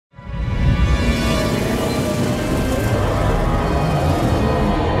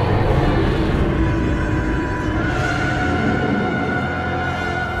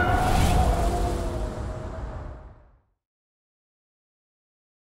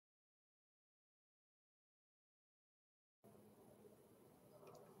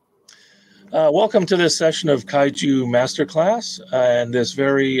Welcome to this session of Kaiju Masterclass and this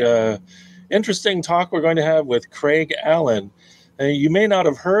very interesting talk we're going to have with Craig Allen. You may not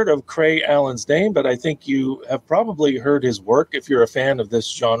have heard of Craig Allen's name, but I think you have probably heard his work if you're a fan of this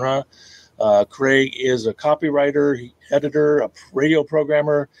genre. Craig is a copywriter, editor, a radio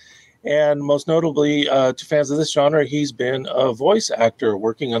programmer, and most notably to fans of this genre, he's been a voice actor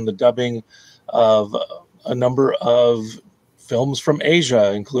working on the dubbing of a number of films from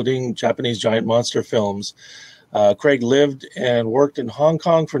Asia, including Japanese giant monster films. Craig lived and worked in Hong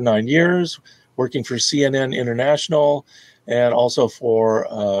Kong for 9 years, working for CNN International and also for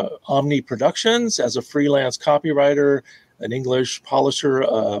Omni Productions as a freelance copywriter, an English polisher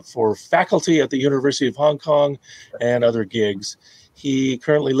for faculty at the University of Hong Kong, and other gigs. He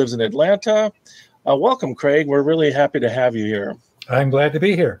currently lives in Atlanta. Welcome, Craig. We're really happy to have you here. I'm glad to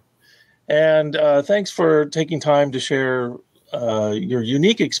be here. And thanks for taking time to share your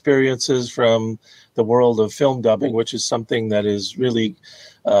unique experiences from the world of film dubbing, which is something that is really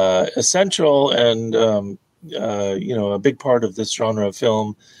essential and a big part of this genre of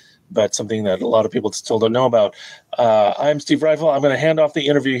film, but something that a lot of people still don't know about. I'm Steve Ryfle. I'm going to hand off the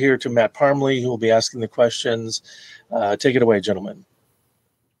interview here to Matt Parmley, who will be asking the questions. Take it away, gentlemen.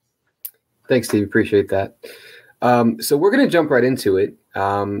 Thanks, Steve. Appreciate that. So we're going to jump right into it.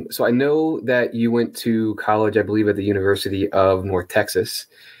 So I know that you went to college, I believe, at the University of North Texas.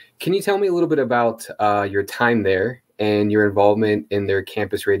 Can you tell me a little bit about your time there and your involvement in their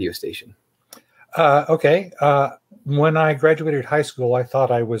campus radio station? Okay. When I graduated high school, I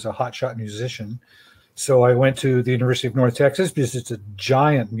thought I was a hotshot musician. So I went to the University of North Texas because it's a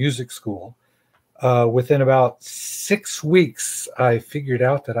giant music school. Within about 6 weeks, I figured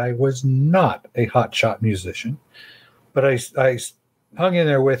out that I was not a hotshot musician. But I hung in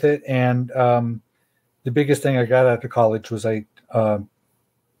there with it, and the biggest thing I got out of college was I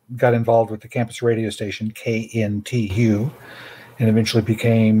got involved with the campus radio station, KNTU, and eventually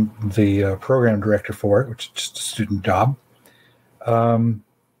became the program director for it, which is just a student job.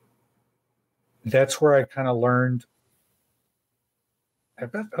 That's where I kind of learned. I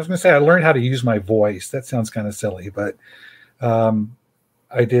was going to say I learned how to use my voice. That sounds kind of silly, but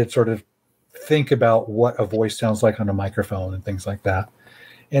I did sort of think about what a voice sounds like on a microphone and things like that.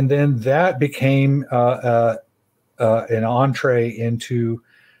 And then that became an entree into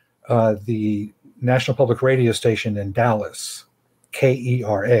the National Public Radio Station in Dallas,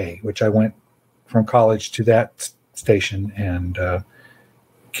 KERA, which I went from college to that station and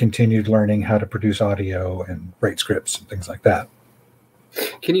continued learning how to produce audio and write scripts and things like that.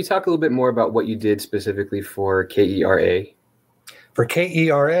 Can you talk a little bit more about what you did specifically for KERA? For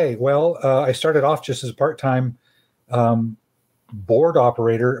KERA, well, I started off just as a part-time board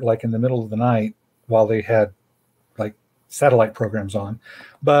operator, like in the middle of the night while they had like satellite programs on.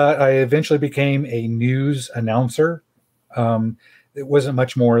 But I eventually became a news announcer. It wasn't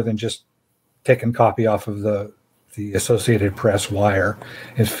much more than just taking copy off of the Associated Press wire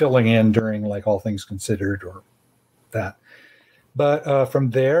and filling in during like All Things Considered or that. But from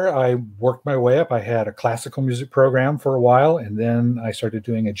there, I worked my way up. I had a classical music program for a while, and then I started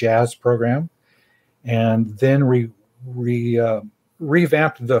doing a jazz program, and then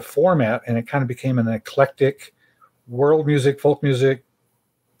revamped the format, and it kind of became an eclectic world music, folk music,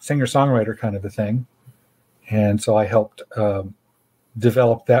 singer-songwriter kind of a thing. And so I helped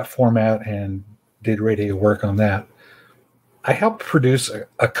develop that format and did radio work on that. I helped produce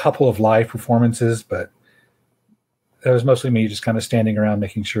a couple of live performances, but that was mostly me just kind of standing around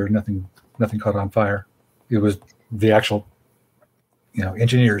making sure nothing caught on fire. It was the actual,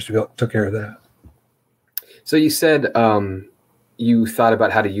 engineers who took care of that. So you said you thought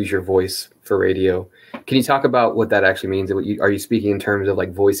about how to use your voice for radio. Can you talk about what that actually means? Are you speaking in terms of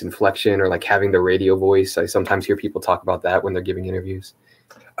like voice inflection or like having the radio voice? I sometimes hear people talk about that when they're giving interviews.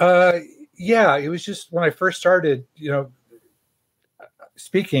 Yeah, it was just when I first started,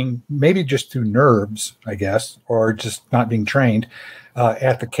 speaking, maybe just through nerves, I guess, or just not being trained.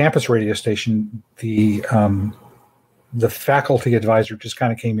 At the campus radio station, the faculty advisor just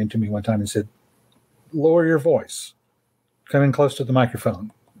kind of came into me one time and said, lower your voice, come in close to the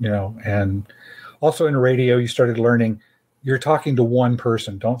microphone, and also in radio, you started learning you're talking to one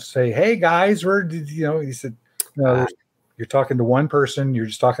person. Don't say, hey guys, he said, no, you're talking to one person. You're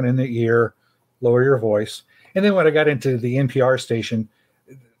just talking in the ear, lower your voice. And then when I got into the NPR station,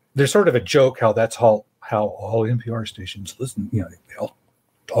 there's sort of a joke how that's how all NPR stations listen. They all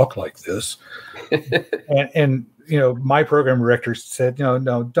talk like this. and my program director said,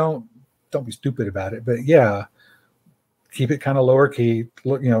 no, don't be stupid about it. But yeah, keep it kind of lower key.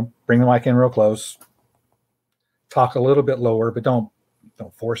 Bring the mic in real close. Talk a little bit lower, but don't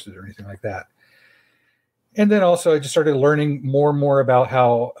don't force it or anything like that. And then also I just started learning more and more about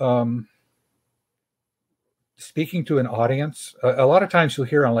how speaking to an audience, a lot of times you'll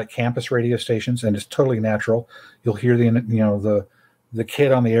hear on like campus radio stations, and it's totally natural. You'll hear the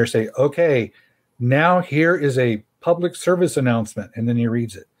kid on the air say, okay, now here is a public service announcement. And then he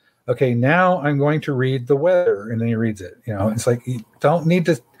reads it. Okay, now I'm going to read the weather. And then he reads it. It's like, you don't need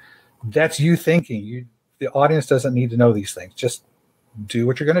to, that's you thinking. The audience doesn't need to know these things. Just do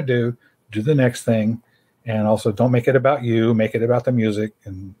what you're going to do the next thing. And also don't make it about you, make it about the music,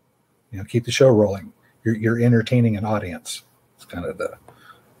 and, keep the show rolling. You're entertaining an audience. It's kind of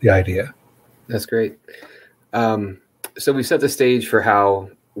the idea. That's great. So we set the stage for how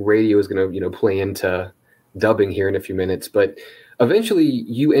radio is going to, play into dubbing here in a few minutes, but eventually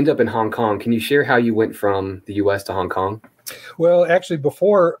you end up in Hong Kong. Can you share how you went from the US to Hong Kong? Well, actually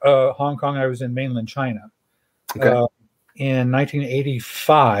before Hong Kong, I was in mainland China. Okay. In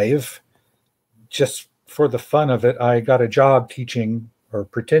 1985, just for the fun of it, I got a job teaching or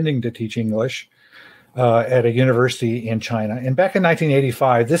pretending to teach English at a university in China. And back in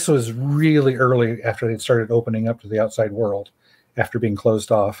 1985, this was really early after they'd started opening up to the outside world after being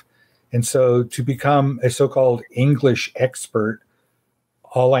closed off. And so to become a so-called English expert,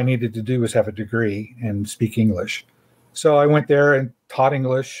 all I needed to do was have a degree and speak English. So I went there and taught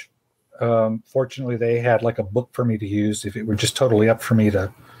English. Fortunately, they had like a book for me to use. If it were just totally up for me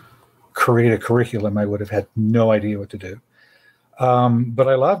to create a curriculum, I would have had no idea what to do. But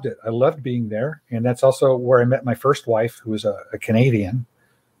I loved it. I loved being there. And that's also where I met my first wife, who was a Canadian,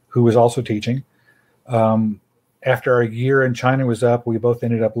 who was also teaching. After our year in China was up, we both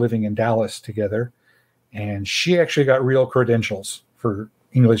ended up living in Dallas together. And she actually got real credentials for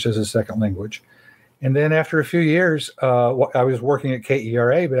English as a second language. And then after a few years, I was working at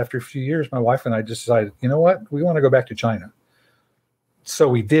KERA, but after a few years, my wife and I decided, you know what, we want to go back to China. So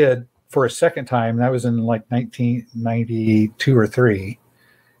we did for a second time. That was in like 1992 or 3.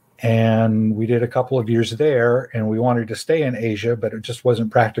 And we did a couple of years there, and we wanted to stay in Asia, but it just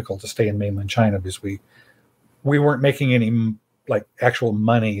wasn't practical to stay in mainland China because we weren't making any like actual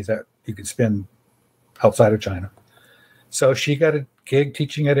money that you could spend outside of China. So she got a gig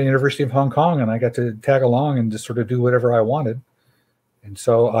teaching at the University of Hong Kong, and I got to tag along and just sort of do whatever I wanted. And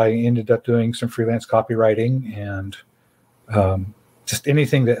so I ended up doing some freelance copywriting and just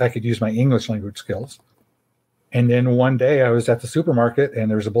anything that I could use my English language skills. And then one day I was at the supermarket, and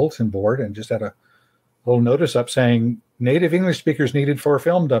there was a bulletin board and just had a little notice up saying native English speakers needed for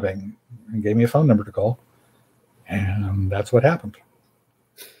film dubbing, and gave me a phone number to call. And that's what happened.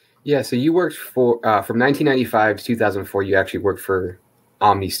 Yeah, so you worked for from 1995 to 2004. You actually worked for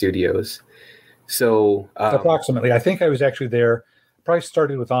Omni Studios. So approximately, I think I was actually there. Probably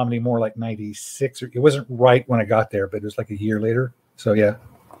started with Omni more like 96. It wasn't right when I got there, but it was like a year later. So yeah.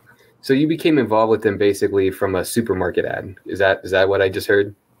 So you became involved with them basically from a supermarket ad. Is that what I just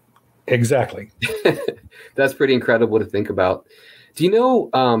heard? Exactly. That's pretty incredible to think about. Do you know?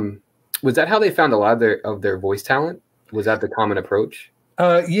 Was that how they found a lot of their voice talent? Was that the common approach?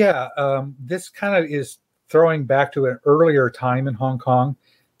 This kind of is throwing back to an earlier time in Hong Kong.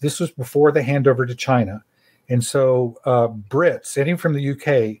 This was before the handover to China. And so Brits, any from the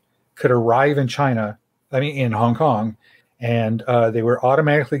UK, could arrive in in Hong Kong, and they were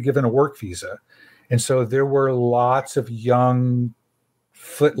automatically given a work visa. And so there were lots of young,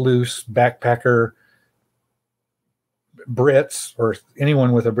 footloose backpacker Brits or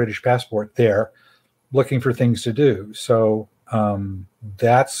anyone with a British passport there looking for things to do. So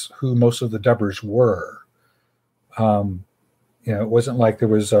that's who most of the dubbers were. It wasn't like they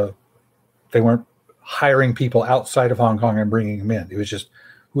weren't hiring people outside of Hong Kong and bringing them in. It was just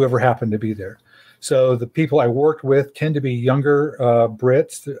whoever happened to be there. So the people I worked with tend to be younger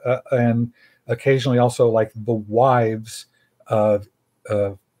Brits and occasionally also like the wives of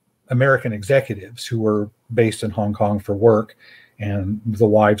American executives who were based in Hong Kong for work, and the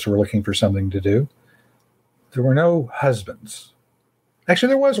wives were looking for something to do. There were no husbands. Actually,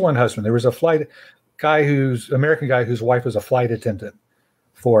 there was one husband. There was a American guy whose wife was a flight attendant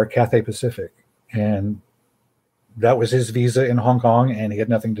for Cathay Pacific. And that was his visa in Hong Kong, and he had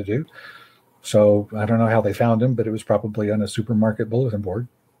nothing to do. So I don't know how they found him, but it was probably on a supermarket bulletin board.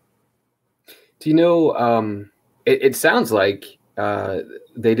 Do you know, it sounds like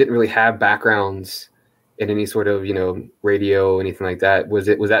they didn't really have backgrounds in any sort of, radio, anything like that. Was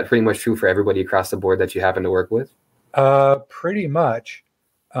that pretty much true for everybody across the board that you happened to work with? Pretty much.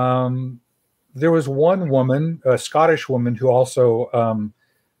 There was one woman, a Scottish woman, who also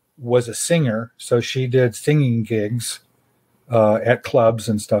was a singer. So she did singing gigs at clubs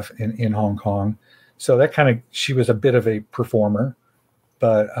and stuff in Hong Kong. So that she was a bit of a performer.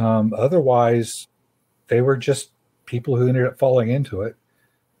 But otherwise, they were just people who ended up falling into it.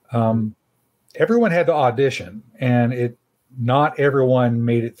 Everyone had to audition, and not everyone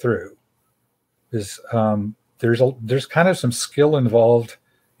made it through. There's kind of some skill involved.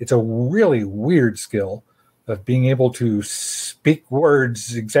 It's a really weird skill of being able to speak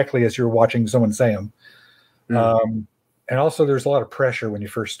words exactly as you're watching someone say them. And also there's a lot of pressure when you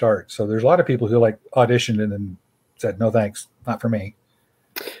first start. So there's a lot of people who like auditioned and then said, no, thanks, not for me.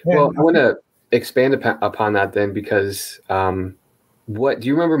 Well, I want to expand upon that then, because what do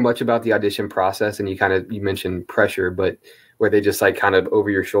you remember much about the audition process? And you mentioned pressure, but were they just like kind of over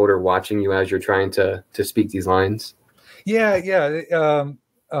your shoulder watching you as you're trying to speak these lines? Yeah.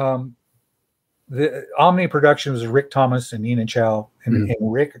 The Omni production was Rick Thomas and Nina Chow, and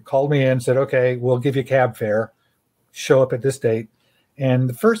Rick called me in and said, okay, we'll give you cab fare, show up at this date. And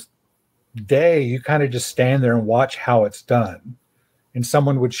the first day you kind of just stand there and watch how it's done. And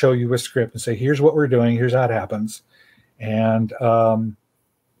someone would show you a script and say, here's what we're doing, here's how it happens. And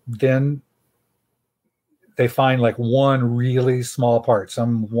then they find like one really small part,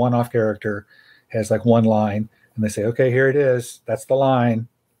 some one-off character has like one line, and they say, okay, here it is, that's the line,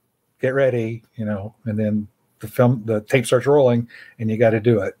 get ready, and then the tape starts rolling and you got to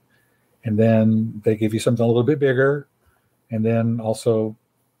do it. And then they give you something a little bit bigger, and then also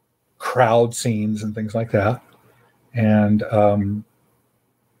crowd scenes and things like that. And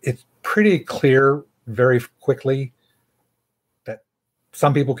it's pretty clear very quickly that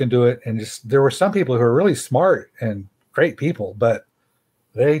some people can do it. And there were some people who are really smart and great people, but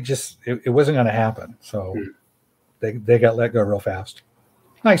it wasn't going to happen. So they got let go real fast.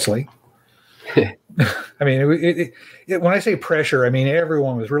 Nicely. I mean, when I say pressure, I mean,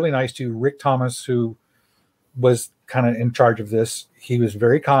 everyone was really nice to Rick Thomas, who was kind of in charge of this. He was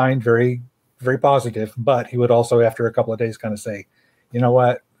very kind, very, very positive, but he would also, after a couple of days, kind of say, you know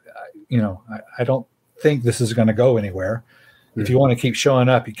what, I don't think this is going to go anywhere. If you want to keep showing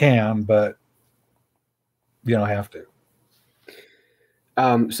up, you can, but you don't have to.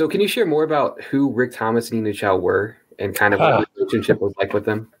 So can you share more about who Rick Thomas and Nina Chow were and kind of what the relationship was like with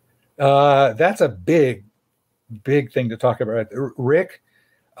them? That's a big thing to talk about. Rick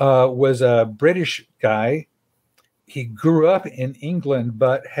was a British guy. He grew up in England,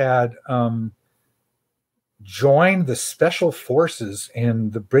 but had joined the special forces in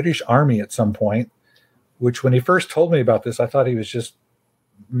the British Army at some point, which when he first told me about this, I thought he was just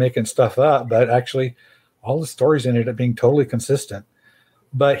making stuff up, but actually all the stories ended up being totally consistent.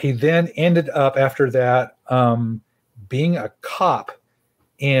 But he then ended up, after that, being a cop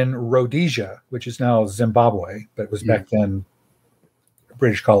in Rhodesia, which is now Zimbabwe, but it was back then a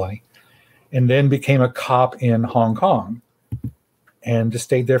British colony, and then became a cop in Hong Kong and just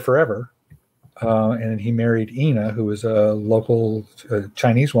stayed there forever. And he married Ina, who was a local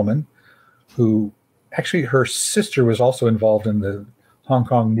Chinese woman, who actually her sister was also involved in the Hong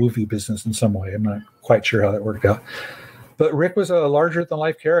Kong movie business in some way. I'm not quite sure how that worked out. But Rick was a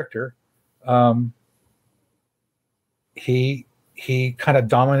larger-than-life character. He kind of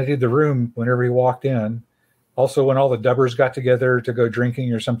dominated the room whenever he walked in. Also, when all the dubbers got together to go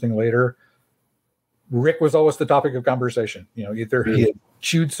drinking or something later, Rick was always the topic of conversation. Either he had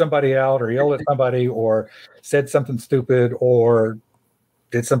chewed somebody out or yelled at somebody or said something stupid or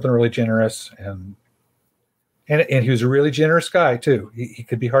did something really generous. And he was a really generous guy, too. He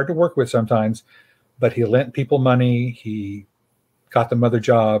could be hard to work with sometimes, but he lent people money. He got them other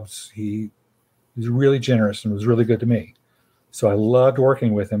jobs. He was really generous and was really good to me. So I loved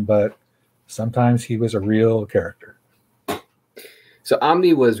working with him, but sometimes he was a real character. So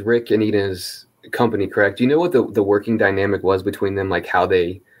Omni was Rick and Ina's company, correct? Do you know what the working dynamic was between them, like how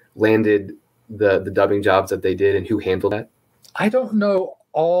they landed the dubbing jobs that they did and who handled that? I don't know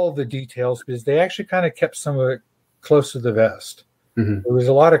all the details because they actually kind of kept some of it close to the vest. There was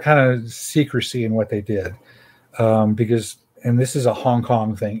a lot of kind of secrecy in what they did because, and this is a Hong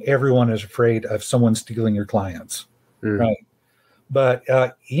Kong thing, everyone is afraid of someone stealing your clients, right? But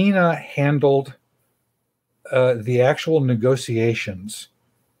Ina handled the actual negotiations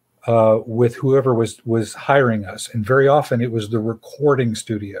with whoever was hiring us. And very often it was the recording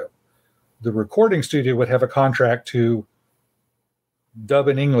studio. The recording studio would have a contract to dub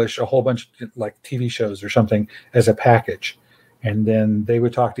in English a whole bunch of like TV shows or something as a package. And then they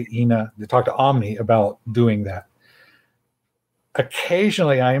would talk to Ina, they talk to Omni about doing that.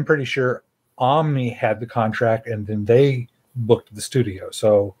 Occasionally, I am pretty sure Omni had the contract and then they booked the studio.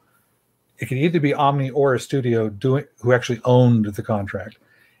 So it could either be Omni or a studio who actually owned the contract.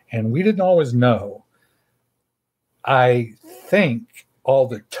 And we didn't always know. I think all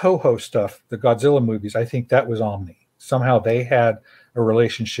the Toho stuff, the Godzilla movies, I think that was Omni. Somehow they had a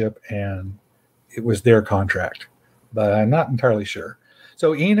relationship and it was their contract, but I'm not entirely sure.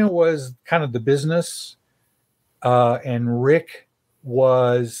 So Ina was kind of the business, and Rick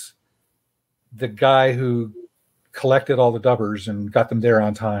was the guy who collected all the dubbers and got them there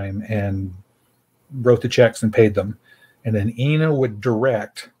on time and wrote the checks and paid them. And then Ina would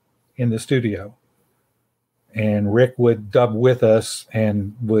direct in the studio, and Rick would dub with us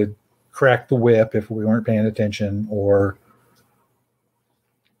and would crack the whip if we weren't paying attention, or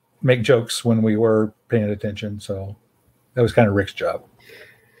make jokes when we were paying attention. So that was kind of Rick's job.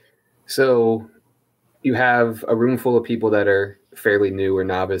 So you have a room full of people that are fairly new or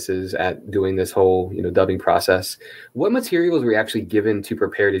novices at doing this whole, dubbing process. What materials were you actually given to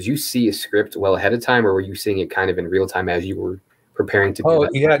prepare? Did you see a script well ahead of time, or were you seeing it kind of in real time as you were preparing to do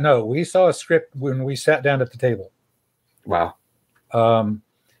that? Yeah, no, we saw a script when we sat down at the table. Wow.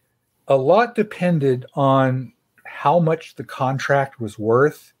 A lot depended on how much the contract was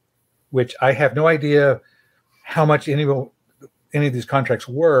worth, which I have no idea how much any of these contracts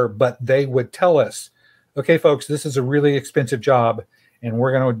were, but they would tell us, okay, folks, this is a really expensive job, and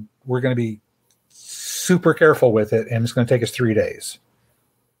we're going to be super careful with it, and it's going to take us 3 days.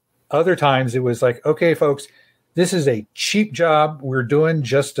 Other times it was like, okay, folks, this is a cheap job we're doing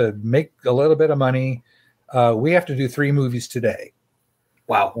just to make a little bit of money. We have to do 3 movies today.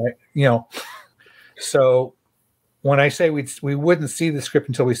 Wow. Right? So when I say we wouldn't see the script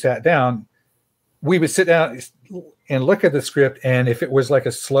until we sat down, we would sit down and look at the script, and if it was like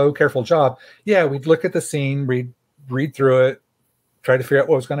a slow, careful job, yeah, we'd look at the scene, read through it, try to figure out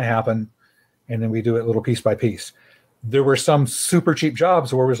what was going to happen, and then we do it little piece by piece. There were some super cheap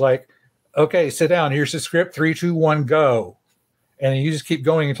jobs where it was like, okay, sit down, here's the script, 3, 2, 1, go. And you just keep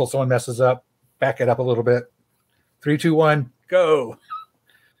going until someone messes up, back it up a little bit, 3, 2, 1, go.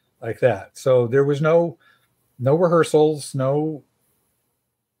 Like that. So there was no rehearsals, no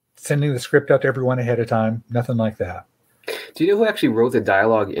sending the script out to everyone ahead of time, nothing like that. Do you know who actually wrote the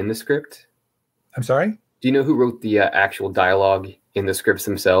dialogue in the script? I'm sorry? Do you know who wrote the actual dialogue in the scripts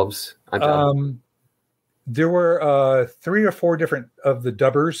themselves? There were 3 or 4 different of the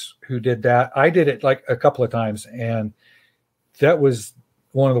dubbers who did that. I did it like a couple of times, and that was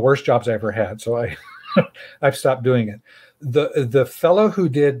one of the worst jobs I ever had. So I've stopped doing it. The fellow who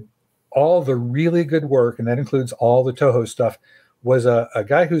did all the really good work, and that includes all the Toho stuff, was a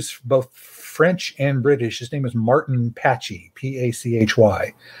guy who's both French and British. His name is Martin Patchy, Pachy.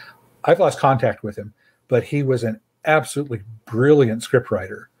 I've lost contact with him, but he was an absolutely brilliant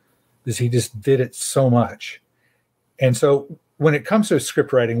scriptwriter because he just did it so much. And so when it comes to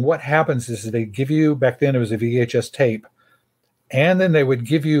script writing, what happens is they give you, back then it was a VHS tape, and then they would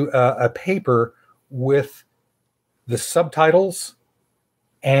give you a paper with the subtitles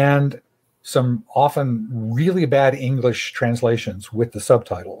and some often really bad English translations with the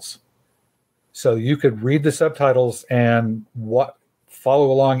subtitles. So you could read the subtitles and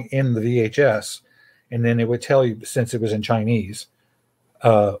follow along in the VHS, and then it would tell you, since it was in Chinese,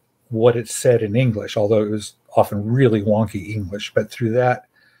 what it said in English, although it was often really wonky English. But through that,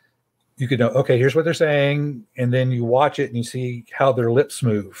 you could know, okay, here's what they're saying, and then you watch it and you see how their lips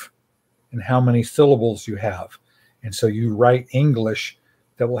move and how many syllables you have. And so you write English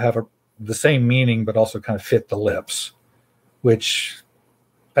that will have the same meaning, but also kind of fit the lips, which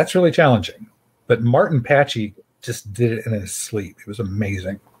that's really challenging. But Martin Patchy just did it in his sleep. It was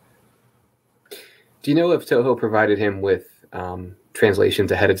amazing. Do you know if Toho provided him with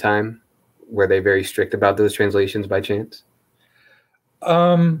translations ahead of time? Were they very strict about those translations by chance?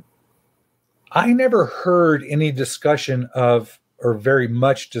 I never heard any discussion of, or very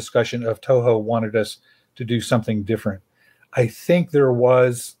much discussion of, Toho wanted us to do something different. I think there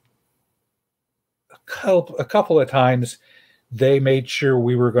was a couple of times they made sure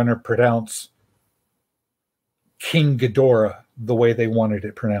we were going to pronounce King Ghidorah the way they wanted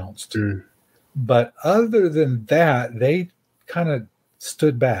it pronounced. Mm. But other than that, they kind of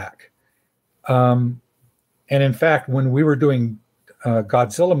stood back. And in fact, when we were doing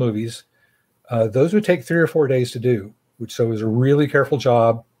Godzilla movies, those would take 3 or 4 days to do, so it was a really careful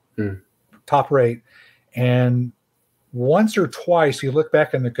job, top rate. And once or twice you look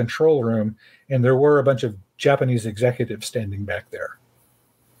back in the control room and there were a bunch of Japanese executives standing back there.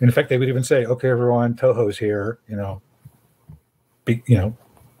 In fact, they would even say, okay, everyone, Toho's here,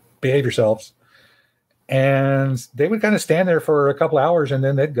 behave yourselves. And they would kind of stand there for a couple hours and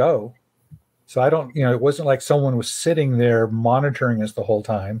then they'd go. So it wasn't like someone was sitting there monitoring us the whole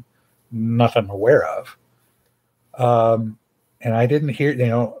time. Nothing I'm aware of. And I didn't hear,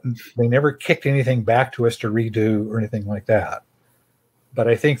 they never kicked anything back to us to redo or anything like that. But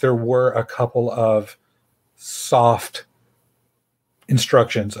I think there were a couple of soft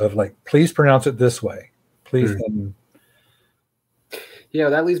instructions of like, please pronounce it this way, please. And yeah,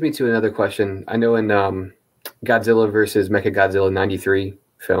 that leads me to another question. I know in Godzilla versus Mechagodzilla '93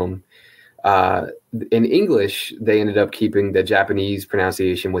 film, in English they ended up keeping the Japanese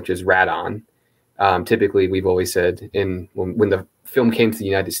pronunciation, which is Radon. Typically, we've always said when the film came to the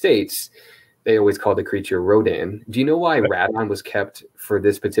United States, they always called the creature Rodan. Do you know why Radon was kept for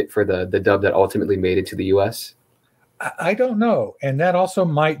the dub that ultimately made it to the U.S.? I don't know, and that also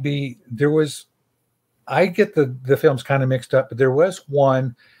might be I get the films kind of mixed up, but there was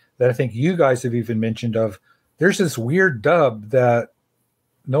one that I think you guys have even mentioned of. There's this weird dub that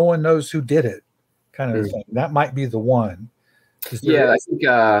no one knows who did it, kind of thing. That might be the one. Yeah, I think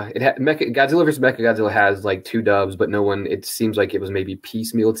Godzilla vs. Mechagodzilla has like 2 dubs, but no one. It seems like it was maybe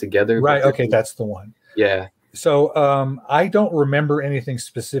piecemeal together. Right. Okay, that's the one. Yeah. So I don't remember anything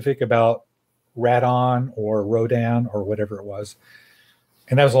specific about Radon or Rodan or whatever it was,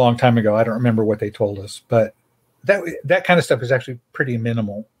 and that was a long time ago. I don't remember what they told us, but that kind of stuff is actually pretty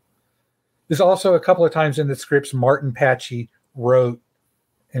minimal. There's also a couple of times in the scripts Martin Patchy wrote.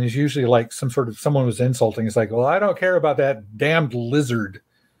 And it's usually like someone was insulting. It's like, well, I don't care about that damned lizard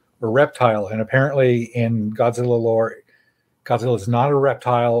or reptile. And apparently in Godzilla lore, Godzilla is not a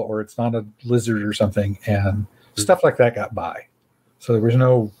reptile or it's not a lizard or something. And stuff like that got by. So there was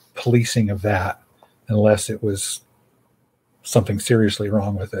no policing of that unless it was something seriously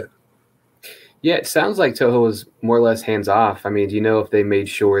wrong with it. Yeah, it sounds like Toho was more or less hands off. I mean, do you know if they made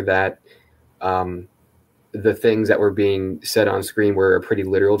sure that the things that were being said on screen were a pretty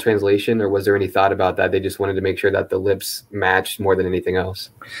literal translation, or was there any thought about that? They just wanted to make sure that the lips matched more than anything else.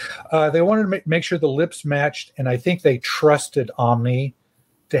 They wanted to make sure the lips matched, and I think they trusted Omni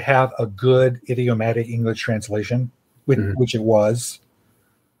to have a good idiomatic English translation, which it was.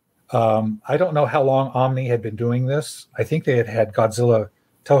 I don't know how long Omni had been doing this. I think they had Godzilla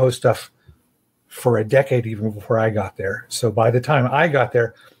Toho stuff for a decade even before I got there. So by the time I got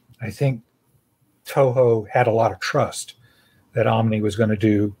there, I think Toho had a lot of trust that Omni was going to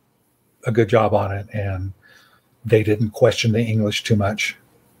do a good job on it, and they didn't question the English too much.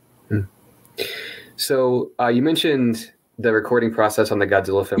 So you mentioned the recording process on the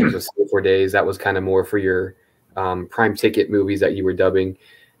Godzilla film was 4 days. That was kind of more for your prime ticket movies that you were dubbing.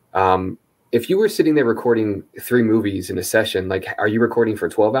 If you were sitting there recording 3 movies in a session, like, are you recording for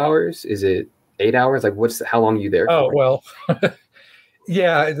 12 hours? Is it 8 hours? Like, how long are you there for? Oh, well,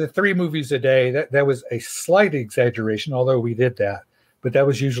 yeah, the 3 movies a day, that was a slight exaggeration, although we did that. But that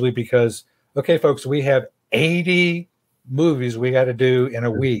was usually because, okay, folks, we have 80 movies we got to do in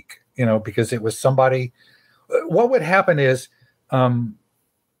a week, because it was somebody. What would happen is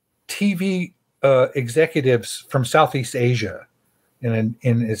TV executives from Southeast Asia, and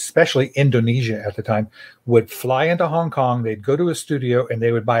especially Indonesia at the time, would fly into Hong Kong, they'd go to a studio, and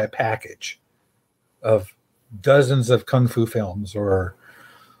they would buy a package of dozens of kung fu films or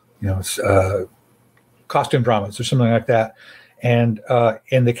costume dramas or something like that. And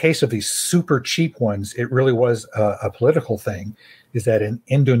in the case of these super cheap ones, it really was a political thing, is that in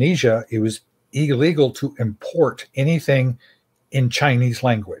Indonesia, it was illegal to import anything in Chinese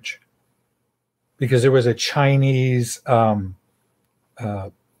language because there was a Chinese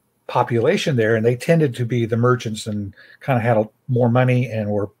population there, and they tended to be the merchants and kind of had more money and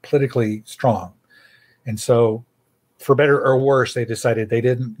were politically strong. And so, for better or worse, they decided they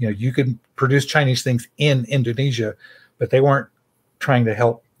didn't, you could produce Chinese things in Indonesia, but they weren't trying to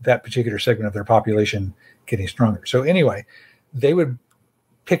help that particular segment of their population getting stronger. So anyway, they would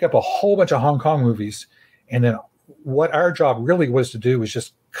pick up a whole bunch of Hong Kong movies. And then what our job really was to do was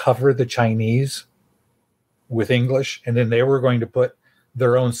just cover the Chinese with English. And then they were going to put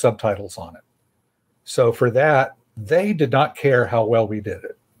their own subtitles on it. So for that, they did not care how well we did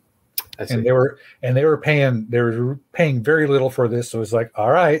it. And they were paying very little for this. So it was like, all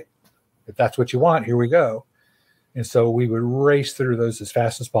right, if that's what you want, here we go. And so we would race through those as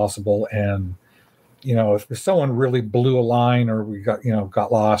fast as possible. And, if someone really blew a line or we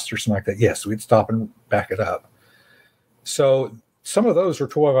got lost or something like that, yes, we'd stop and back it up. So some of those were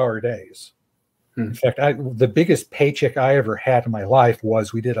 12-hour days. In fact, the biggest paycheck I ever had in my life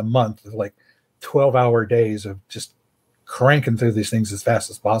was we did a month of like 12-hour days of just cranking through these things as fast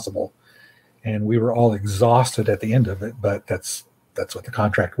as possible. And we were all exhausted at the end of it, but that's what the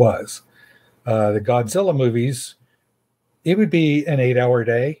contract was. The Godzilla movies, it would be an 8-hour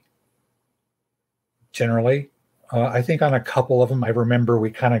day, generally. I think on a couple of them, I remember we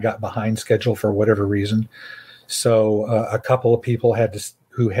kind of got behind schedule for whatever reason. So a couple of people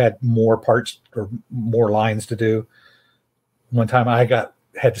who had more parts or more lines to do. One time I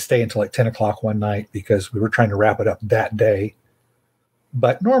had to stay until like 10 o'clock one night because we were trying to wrap it up that day.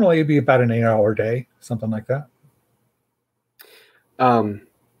 But normally it'd be about an 8-hour day, something like that. Can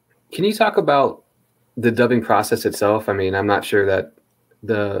you talk about the dubbing process itself? I mean, I'm not sure that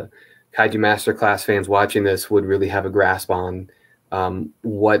the Kaiju Masterclass fans watching this would really have a grasp on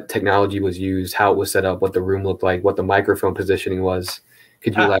what technology was used, how it was set up, what the room looked like, what the microphone positioning was.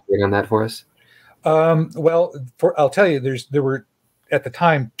 Could you elaborate on that for us? Well, I'll tell you, there were at the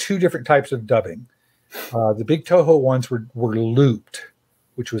time 2 different types of dubbing. The big Toho ones were looped,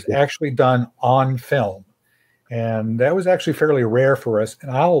 which was actually done on film. And that was actually fairly rare for us.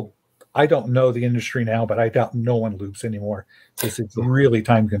 And I don't know the industry now, but I doubt no one loops anymore because it's really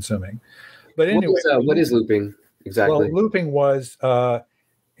time consuming. But anyway, what is looping exactly? Well, looping was,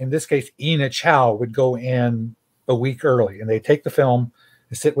 in this case, Ina Chow would go in a week early and they take the film,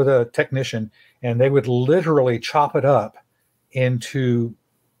 sit with a technician, and they would literally chop it up into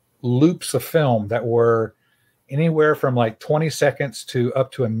loops of film that were anywhere from like 20 seconds to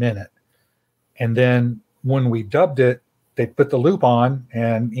up to a minute. And then when we dubbed it, they put the loop on,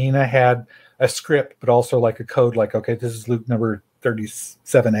 and Ina had a script, but also like a code, like, okay, this is loop number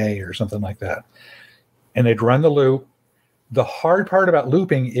 37A or something like that. And they'd run the loop. The hard part about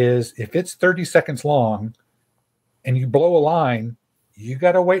looping is if it's 30 seconds long and you blow a line, you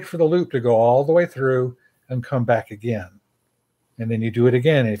got to wait for the loop to go all the way through and come back again. And then you do it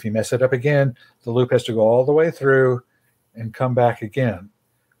again. And if you mess it up again, the loop has to go all the way through and come back again.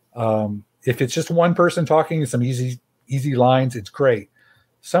 If it's just one person talking, some easy lines, it's great.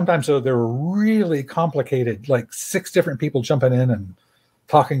 Sometimes, though, they're really complicated, like 6 different people jumping in and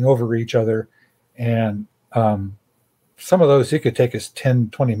talking over each other. And some of those, it could take us 10,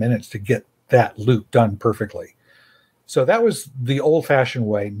 20 minutes to get that loop done perfectly. So that was the old-fashioned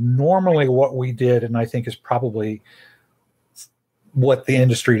way. Normally what we did, and I think is probably what the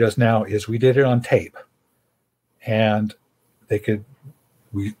industry does now, is we did it on tape. And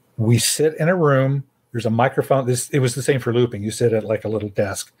we sit in a room. There's a microphone. It was the same for looping. You sit at like a little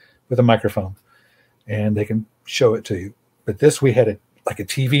desk with a microphone, and they can show it to you. But this, we had like a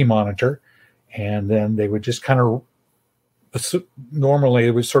TV monitor, and then they would just kind of, normally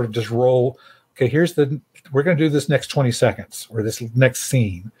it would sort of just roll. Okay, we're going to do this next 20 seconds or this next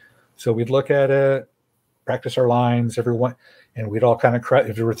scene. So we'd look at it, practice our lines, everyone, and we'd all kind of,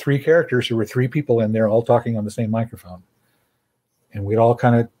 if there were 3 characters, there were 3 people in there all talking on the same microphone. And we'd all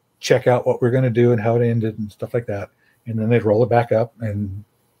kind of check out what we're going to do and how it ended and stuff like that. And then they'd roll it back up and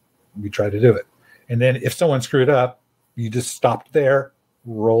we try to do it. And then if someone screwed up, you just stopped there,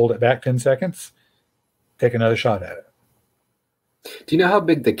 rolled it back 10 seconds, take another shot at it. Do you know how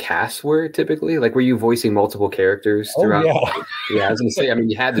big the casts were typically? Like, were you voicing multiple characters throughout? Oh, yeah. Yeah, I was going to say, I mean,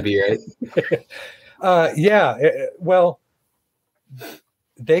 you had to be, right? Yeah. Well,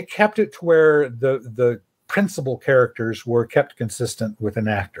 they kept it to where the principal characters were kept consistent with an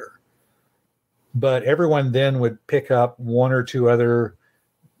actor. But everyone then would pick up 1 or 2 other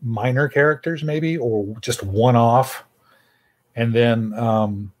minor characters maybe, or just one off. And then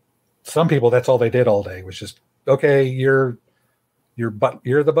some people, that's all they did all day, was just, okay, you're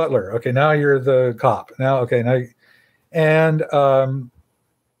the butler. Okay, now you're the cop. And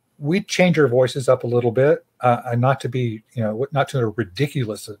we change our voices up a little bit, not to be, not to a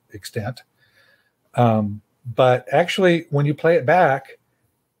ridiculous extent. But actually, when you play it back,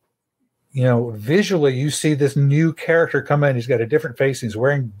 visually, you see this new character come in. He's got a different face. He's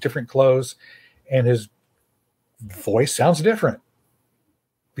wearing different clothes, and his voice sounds different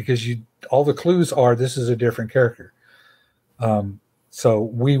because all the clues are this is a different character. So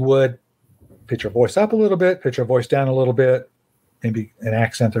we would pitch our voice up a little bit, pitch our voice down a little bit, maybe an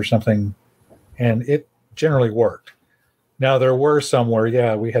accent or something, and it generally worked. Now, there were some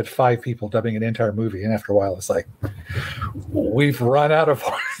where, we had 5 people dubbing an entire movie, and after a while, it's like, we've run out of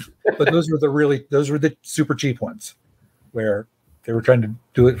But those were the super cheap ones, where they were trying to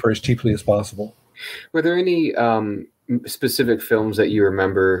do it for as cheaply as possible. Were there any specific films that you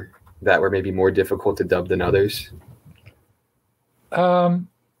remember that were maybe more difficult to dub than others? Not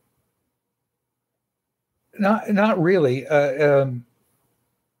really.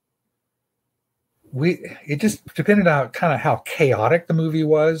 It just depended on kind of how chaotic the movie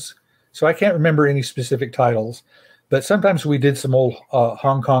was. So I can't remember any specific titles, but sometimes we did some old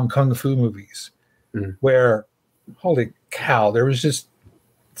Hong Kong kung fu movies where, holy cow, there was just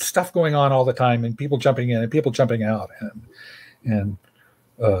stuff going on all the time, and people jumping in and people jumping out, and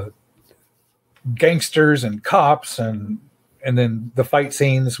gangsters and cops, and then the fight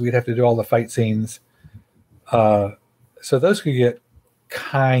scenes. We'd have to do all the fight scenes. So those could get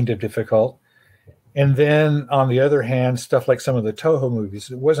kind of difficult. And then on the other hand, stuff like some of the Toho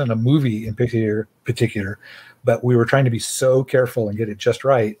movies, it wasn't a movie in particular, but we were trying to be so careful and get it just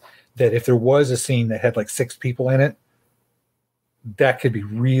right that if there was a scene that had like 6 people in it, that could be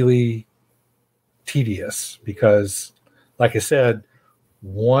really tedious because, like I said,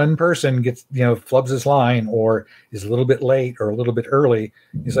 one person gets, flubs his line or is a little bit late or a little bit early.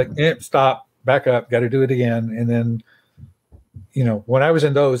 He's like, stop, back up, got to do it again. And then, when I was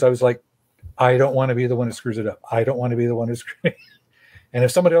in those, I was like, I don't want to be the one who screws it up. I don't want to be the one who screws it. And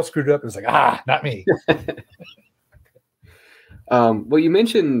if somebody else screwed it up, it was like, not me. Well, you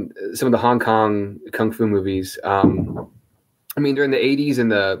mentioned some of the Hong Kong kung fu movies. During the 80s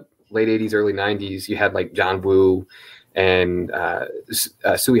and the late 80s, early 90s, you had like John Woo and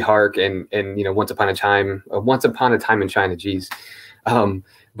Sui Hark and Once Upon a Time in China. Geez.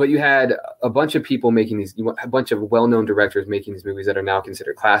 But you had a bunch of people making a bunch of well-known directors making these movies that are now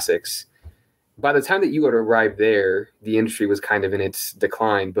considered classics. By the time that you had arrived there, the industry was kind of in its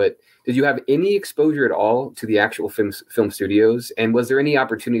decline. But did you have any exposure at all to the actual film studios? And was there any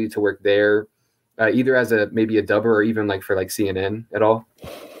opportunity to work there, either as maybe a dubber or even for CNN at all?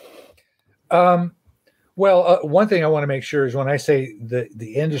 One thing I want to make sure is when I say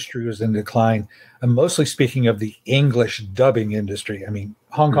the industry was in decline, I'm mostly speaking of the English dubbing industry.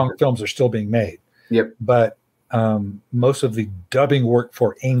 Hong Kong films are still being made. Yep. But most of the dubbing work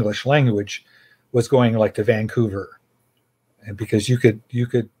for English language was going to Vancouver. And because you could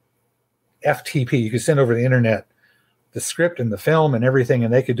FTP, you could send over the internet the script and the film and everything,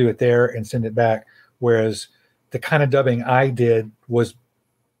 and they could do it there and send it back. Whereas the kind of dubbing I did was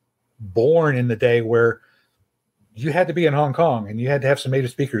born in the day where you had to be in Hong Kong and you had to have some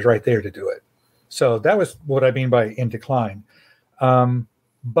native speakers right there to do it. So that was what I mean by in decline.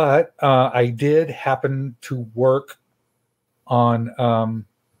 But I did happen to work on,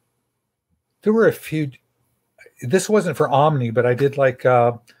 there were a few, this wasn't for Omni, but I did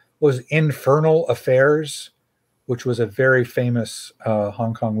was Infernal Affairs, which was a very famous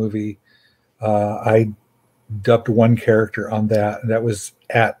Hong Kong movie. I dubbed one character on that, and that was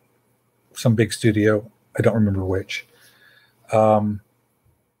at some big studio. I don't remember which.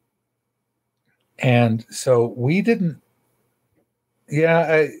 And so we didn't,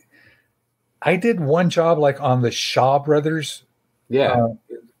 I did one job on the Shaw Brothers. Yeah.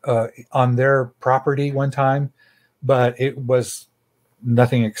 On their property one time, but it was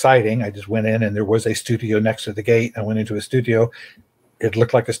nothing exciting. I just went in and there was a studio next to the gate. I went into a studio. It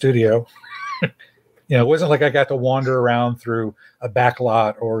looked like a studio. It wasn't like I got to wander around through a back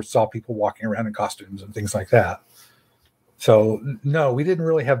lot or saw people walking around in costumes and things like that. So no, we didn't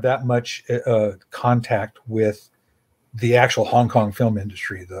really have that much contact with the actual Hong Kong film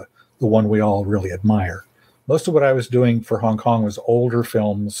industry, the one we all really admire. Most of what I was doing for Hong Kong was older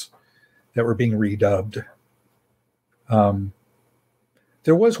films that were being redubbed.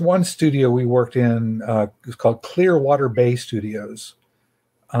 There was one studio we worked in, it was called Clearwater Bay Studios,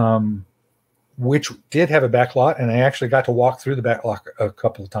 which did have a backlot, and I actually got to walk through the backlot a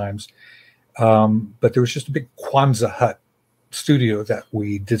couple of times. But there was just a big Kwanzaa hut studio that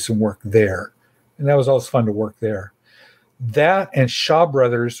we did some work there, and that was always fun to work there. That and Shaw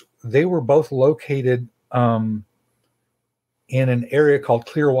Brothers, they were both located in an area called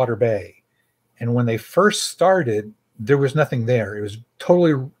Clearwater Bay. And when they first started, there was nothing there. It was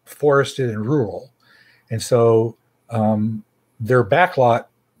totally forested and rural. And so their backlot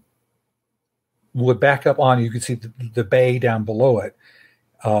would back up on, you could see the bay down below it.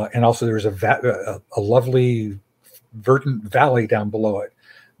 And also there was a lovely verdant valley down below it.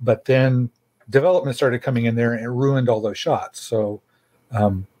 But then development started coming in there and it ruined all those shots. So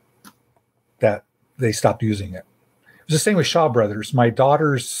that they stopped using it. It was the same with Shaw Brothers. My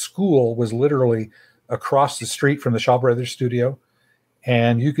daughter's school was literally across the street from the Shaw Brothers studio.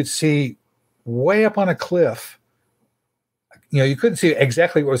 And you could see way up on a cliff. You couldn't see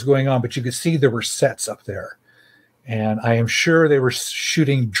exactly what was going on, but you could see there were sets up there. And I am sure they were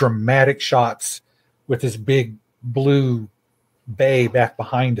shooting dramatic shots with this big blue bay back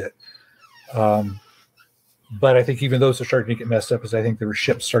behind it. But I think even those are starting to get messed up, as I think there were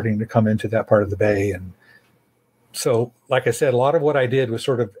ships starting to come into that part of the bay. And so, like I said, a lot of what I did was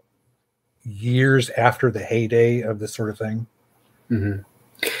sort of years after the heyday of this sort of thing. Mm-hmm.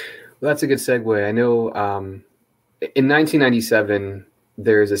 Well, that's a good segue. I know in 1997,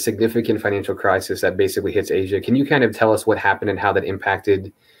 there's a significant financial crisis that basically hits Asia. Can you kind of tell us what happened and how that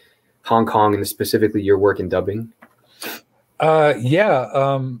impacted Hong Kong and specifically your work in dubbing?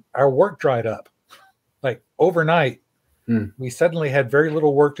 Our work dried up. Like overnight, we suddenly had very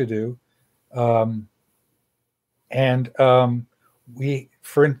little work to do.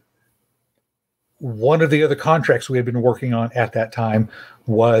 one of the other contracts we had been working on at that time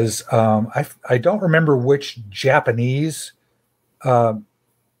was I don't remember which Japanese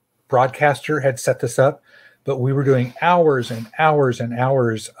broadcaster had set this up, but we were doing hours and hours and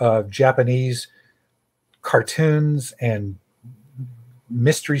hours of Japanese cartoons and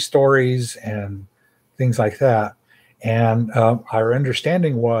mystery stories and things like that. And our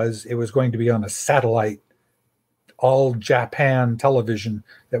understanding was it was going to be on a satellite, all Japan television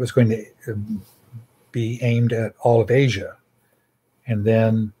that was going to be aimed at all of Asia. And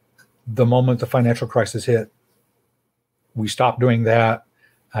then the moment the financial crisis hit, we stopped doing that.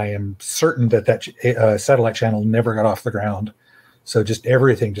 I am certain that satellite channel never got off the ground. So just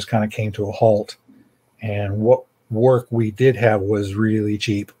everything just kind of came to a halt. And what work we did have was really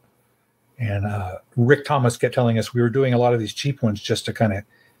cheap. And Rick Thomas kept telling us we were doing a lot of these cheap ones just to kind of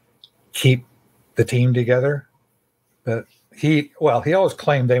keep the team together. But he always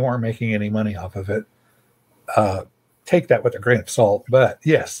claimed they weren't making any money off of it. Take that with a grain of salt. But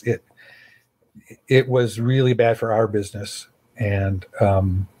yes, it was really bad for our business. And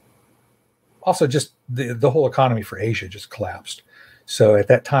also just the whole economy for Asia just collapsed. So at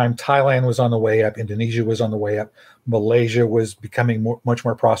that time, Thailand was on the way up. Indonesia was on the way up. Malaysia was becoming much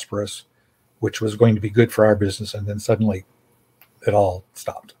more prosperous, which was going to be good for our business. And then suddenly it all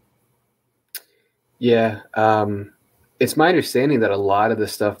stopped. Yeah. It's my understanding that a lot of the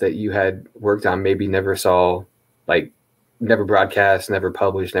stuff that you had worked on maybe never saw, like never broadcast, never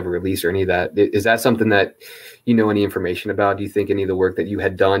published, never released or any of that. Is that something that you know any information about? Do you think any of the work that you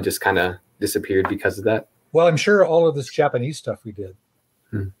had done just kind of disappeared because of that? Well, I'm sure all of this Japanese stuff we did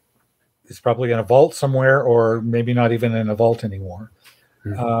is probably in a vault somewhere, or maybe not even in a vault anymore.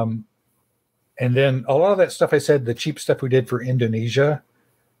 And then a lot of that stuff I said, the cheap stuff we did for Indonesia,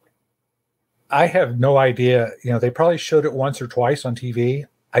 I have no idea. You know, they probably showed it once or twice on TV.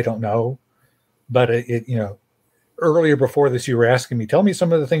 I don't know. But it earlier before this, you were asking me, tell me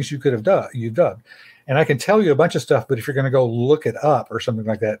some of the things you could have done. You've done. And I can tell you a bunch of stuff, but if you're going to go look it up or something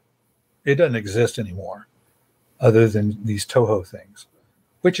like that, it doesn't exist anymore other than these Toho things,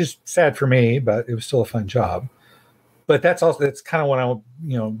 which is sad for me, but it was still a fun job. But that's kind of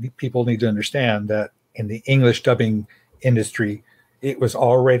what people need to understand, that in the English dubbing industry, it was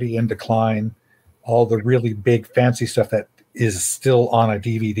already in decline. All the really big fancy stuff that is still on a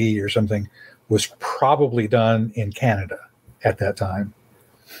DVD or something was probably done in Canada at that time.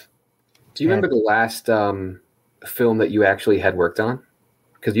 Do you remember the last film that you actually had worked on?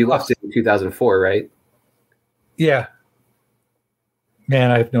 Because you left it in 2004, right? Yeah.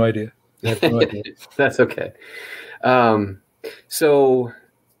 Man, I have no idea. That's okay. So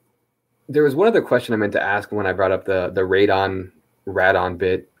there was one other question I meant to ask when I brought up the Radon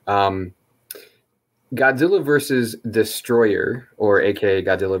bit. Godzilla versus Destroyer, or aka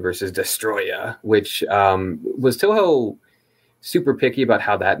Godzilla versus Destroya, which was Toho super picky about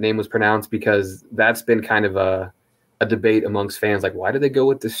how that name was pronounced, because that's been kind of a debate amongst fans. Like, why do they go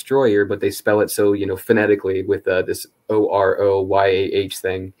with Destroyer, but they spell it so, phonetically with this Oroyah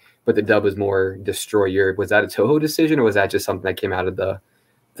thing, but the dub is more Destroyer. Was that a Toho decision, or was that just something that came out of the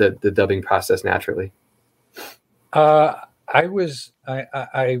dubbing process naturally? I was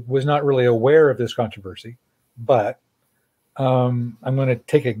not really aware of this controversy, but I'm going to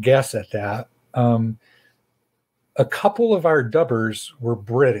take a guess at that. A couple of our dubbers were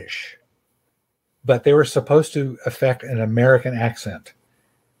British, but they were supposed to affect an American accent.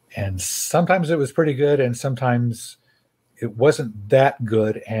 And sometimes it was pretty good, and sometimes it wasn't that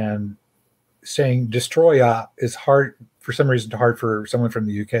good. And saying Destroya is hard for some reason, hard for someone from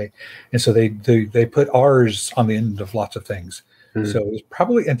the UK. And so they put R's on the end of lots of things. So it was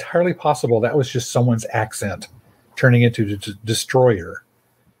probably entirely possible that was just someone's accent turning into Destroyer.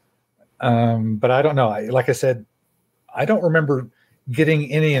 But I don't know. Like I said, I don't remember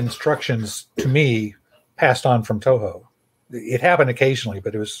getting any instructions to me passed on from Toho. It happened occasionally,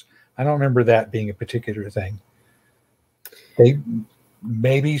 but I don't remember that being a particular thing.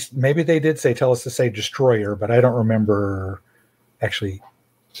 Maybe they did tell us to say Destroyer, but I don't remember actually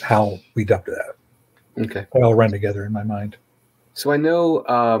how we dubbed that. Okay. They all run together in my mind. So I know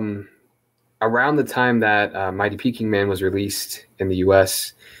around the time that Mighty Peking Man was released in the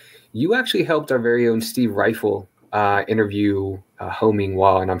U.S., you actually helped our very own Steve Ryfle interview Ho Ming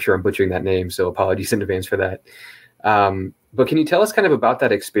Wah, and I'm sure I'm butchering that name, so apologies in advance for that. But can you tell us kind of about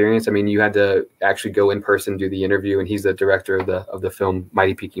that experience? I mean, you had to actually go in person, do the interview, and he's the director of the film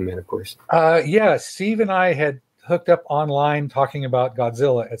Mighty Peking Man, of course. Yeah, Steve and I had hooked up online talking about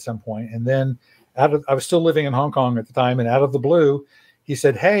Godzilla at some point, and then I was still living in Hong Kong at the time, and out of the blue, he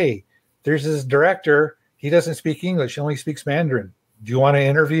said, "Hey, there's this director. He doesn't speak English; he only speaks Mandarin. Do you want to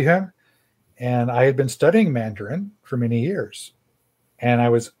interview him?" And I had been studying Mandarin for many years. And I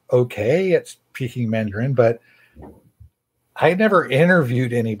was okay at speaking Mandarin, but I had never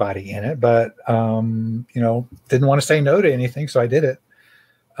interviewed anybody in it, but, didn't want to say no to anything. So I did it.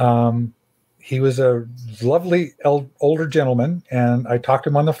 He was a lovely older gentleman, and I talked to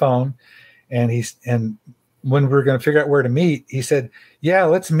him on the phone, and when we were going to figure out where to meet, he said, yeah,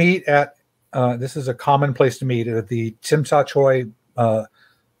 let's meet at, this is a common place to meet, at the Tsim Sha Tsui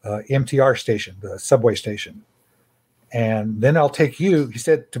MTR station, the subway station. And then he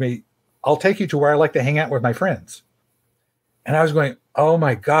said to me, I'll take you to where I like to hang out with my friends. And I was going, oh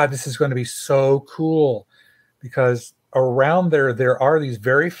my God, this is going to be so cool, because around there are these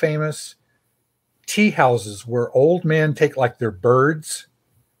very famous tea houses where old men take like their birds.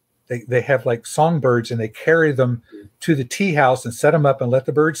 They have like songbirds, and they carry them to the tea house and set them up and let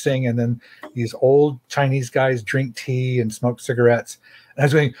the birds sing. And then these old Chinese guys drink tea and smoke cigarettes. And I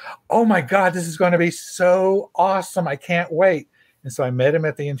was going, oh my God, this is going to be so awesome. I can't wait. And so I met him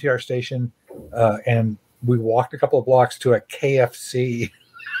at the MTR station, and we walked a couple of blocks to a KFC.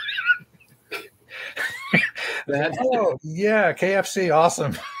 Oh, yeah, KFC,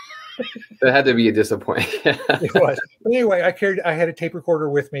 awesome. That had to be a disappointment. It was. But anyway, I had a tape recorder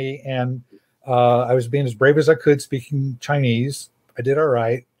with me, and I was being as brave as I could speaking Chinese. I did all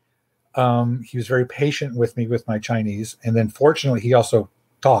right. He was very patient with me with my Chinese, and then fortunately, he also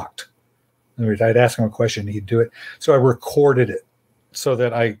talked. In other words, I'd ask him a question, he'd do it. So I recorded it so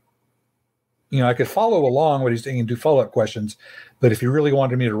that I could follow along what he's saying and do follow-up questions. But if he really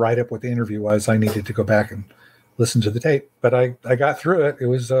wanted me to write up what the interview was, I needed to go back and listen to the tape. But I got through it. It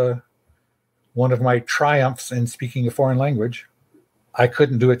was one of my triumphs in speaking a foreign language. I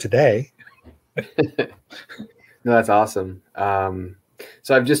couldn't do it today. No, that's awesome.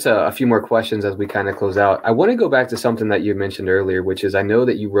 So I've just a few more questions as we kind of close out. I want to go back to something that you mentioned earlier, which is, I know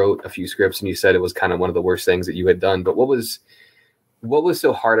that you wrote a few scripts and you said it was kind of one of the worst things that you had done, but what was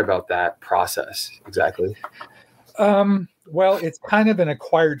so hard about that process exactly? Well, it's kind of an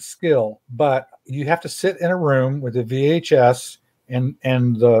acquired skill, but you have to sit in a room with a VHS and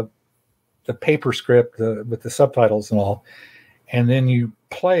the paper script with the subtitles and all, and then you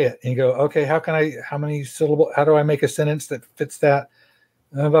play it and you go, okay, how many syllables, how do I make a sentence that fits that?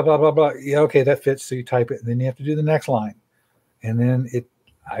 Blah, blah, blah, blah. Yeah, okay, that fits. So you type it, and then you have to do the next line. And then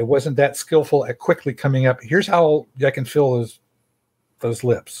I wasn't that skillful at quickly coming up. Here's how I can fill those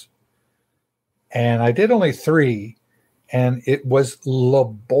lips. And I did only 3, and it was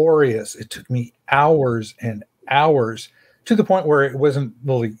laborious. It took me hours and hours, to the point where it wasn't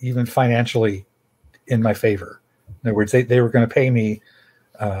really even financially in my favor. In other words, they were going to pay me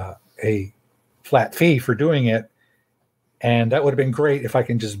a flat fee for doing it, and that would have been great if I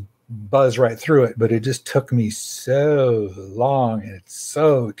can just buzz right through it. But it just took me so long, and it's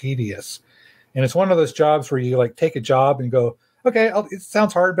so tedious. And it's one of those jobs where you like take a job and go, okay, it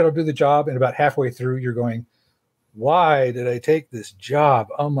sounds hard, but I'll do the job. And about halfway through, you're going, why did I take this job?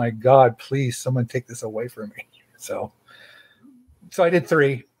 Oh my God, please, someone take this away from me. So I did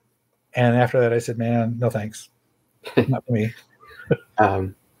 3. And after that, I said, man, no thanks. Not for me.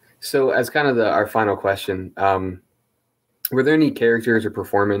 So as kind of our final question, were there any characters or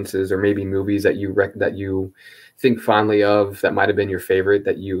performances or maybe movies that you think fondly of that might have been your favorite,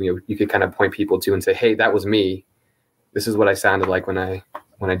 that you could kind of point people to and say, hey, that was me. This is what I sounded like when I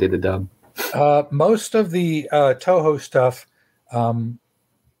did the dub. Most of the Toho stuff, I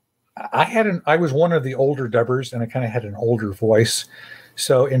was one of the older dubbers, and I kind of had an older voice.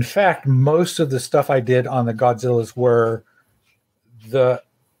 So in fact, most of the stuff I did on the Godzillas were the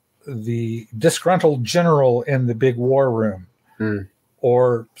disgruntled general in the big war room,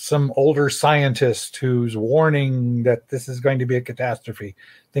 or some older scientist who's warning that this is going to be a catastrophe,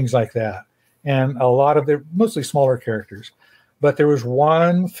 things like that. And a lot of they're mostly smaller characters. But there was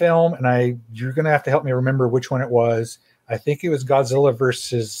one film, and you're going to have to help me remember which one it was. I think it was Godzilla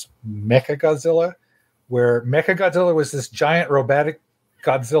versus Mechagodzilla, where Mechagodzilla was this giant robotic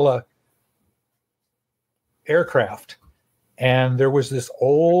Godzilla aircraft. And there was this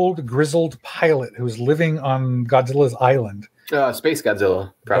old grizzled pilot who was living on Godzilla's island. Space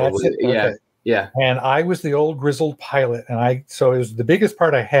Godzilla, probably. Yeah. Okay. Yeah. And I was the old grizzled pilot. And so it was the biggest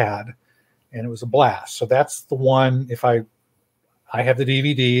part I had, and it was a blast. So that's the one, if I have the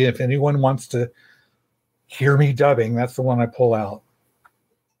DVD. If anyone wants to hear me dubbing, that's the one I pull out.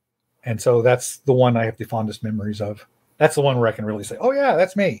 And so that's the one I have the fondest memories of. That's the one where I can really say, oh yeah,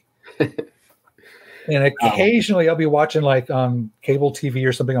 that's me. And occasionally I'll be watching like on cable TV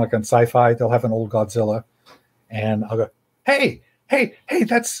or something, like on Sci-Fi, they'll have an old Godzilla, and I'll go, hey,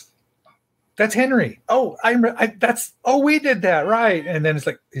 that's Henry. Oh, we did that, right? And then it's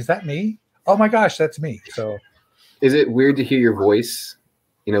like, is that me? oh my gosh, that's me. So is it weird to hear your voice?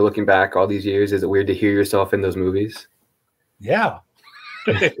 You know, looking back all these years, is it weird to hear yourself in those movies? Yeah,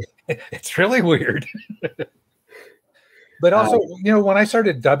 it's really weird. But also, when I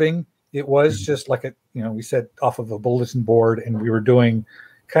started dubbing, it was just like we said off of a bulletin board, and we were doing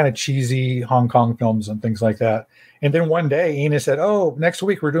kind of cheesy Hong Kong films and things like that. And then one day, Ina said, "Oh, next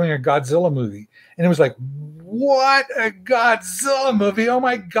week we're doing a Godzilla movie," and it was like, "What, a Godzilla movie? Oh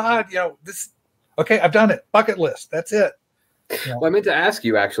my God! This. Okay, I've done it. Bucket list. That's it." Well, I meant to ask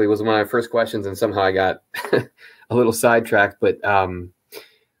you, actually, was one of my first questions, and somehow I got a little sidetracked. But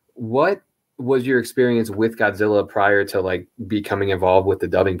what was your experience with Godzilla prior to like becoming involved with the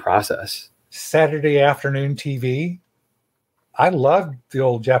dubbing process? Saturday afternoon TV. I loved the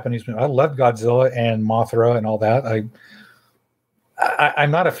old Japanese movie. I loved Godzilla and Mothra and all that.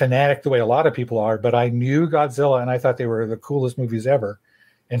 I'm not a fanatic the way a lot of people are, but I knew Godzilla and I thought they were the coolest movies ever.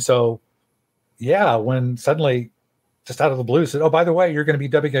 And so, yeah, when suddenly, just out of the blue, said, "Oh, by the way, you're going to be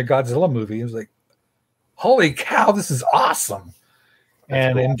dubbing a Godzilla movie," it was like, holy cow, this is awesome.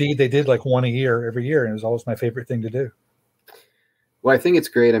 That's cool. Indeed, they did like one a year every year, and it was always my favorite thing to do. Well, I think it's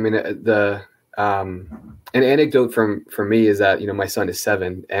great. I mean, an anecdote from me is that my son is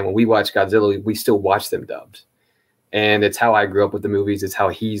 7, and when we watch Godzilla, we still watch them dubbed, and it's how I grew up with the movies. It's how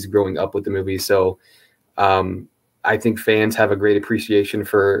he's growing up with the movies. So I think fans have a great appreciation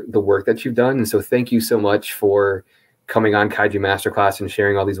for the work that you've done, and so thank you so much for coming on Kaiju Masterclass and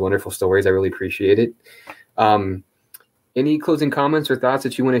sharing all these wonderful stories. I really appreciate it. Any closing comments or thoughts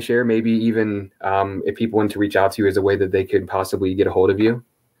that you want to share? Maybe even if people want to reach out to you as a way that they could possibly get a hold of you?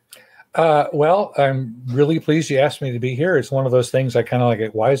 Well, I'm really pleased you asked me to be here. It's one of those things I kind of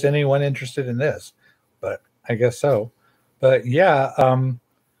like, why is anyone interested in this? But I guess so. But yeah,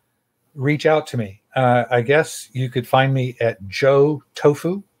 reach out to me. I guess you could find me at Joe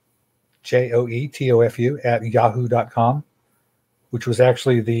Tofu, JOETOFU at yahoo.com, which was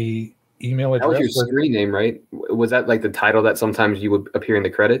actually the email address. That was your screen name, right? Was that like the title that sometimes you would appear in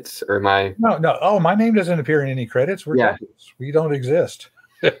the credits, or am I? No. Oh, my name doesn't appear in any credits. We don't exist.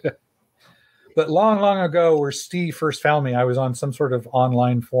 But long, long ago, where Steve first found me, I was on some sort of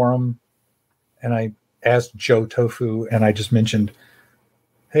online forum, and I asked Joe Tofu, and I just mentioned,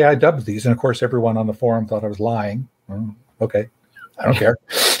 "Hey, I dubbed these," and of course, everyone on the forum thought I was lying. Okay, I don't care.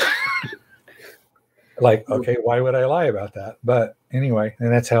 Like, okay, why would I lie about that? But anyway,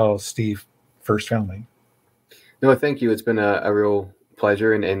 and that's how Steve first found me. No, thank you. It's been a real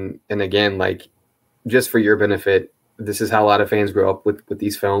pleasure. And again, like, just for your benefit, this is how a lot of fans grow up with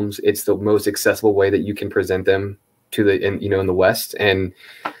these films. It's the most accessible way that you can present them to in the West. And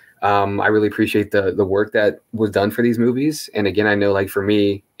I really appreciate the work that was done for these movies. And again, I know, like, for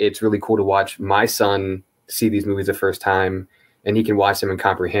me, it's really cool to watch my son see these movies the first time, and he can watch them and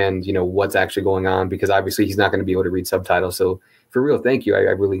comprehend, what's actually going on, because obviously he's not going to be able to read subtitles. So for real, thank you.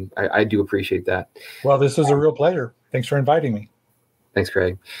 I do appreciate that. Well, this was a real pleasure. Thanks for inviting me. Thanks,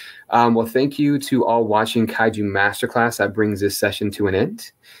 Craig. Well, thank you to all watching Kaiju Masterclass. That brings this session to an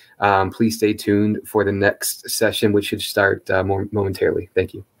end. Please stay tuned for the next session, which should start momentarily.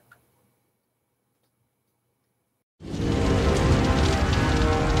 Thank you.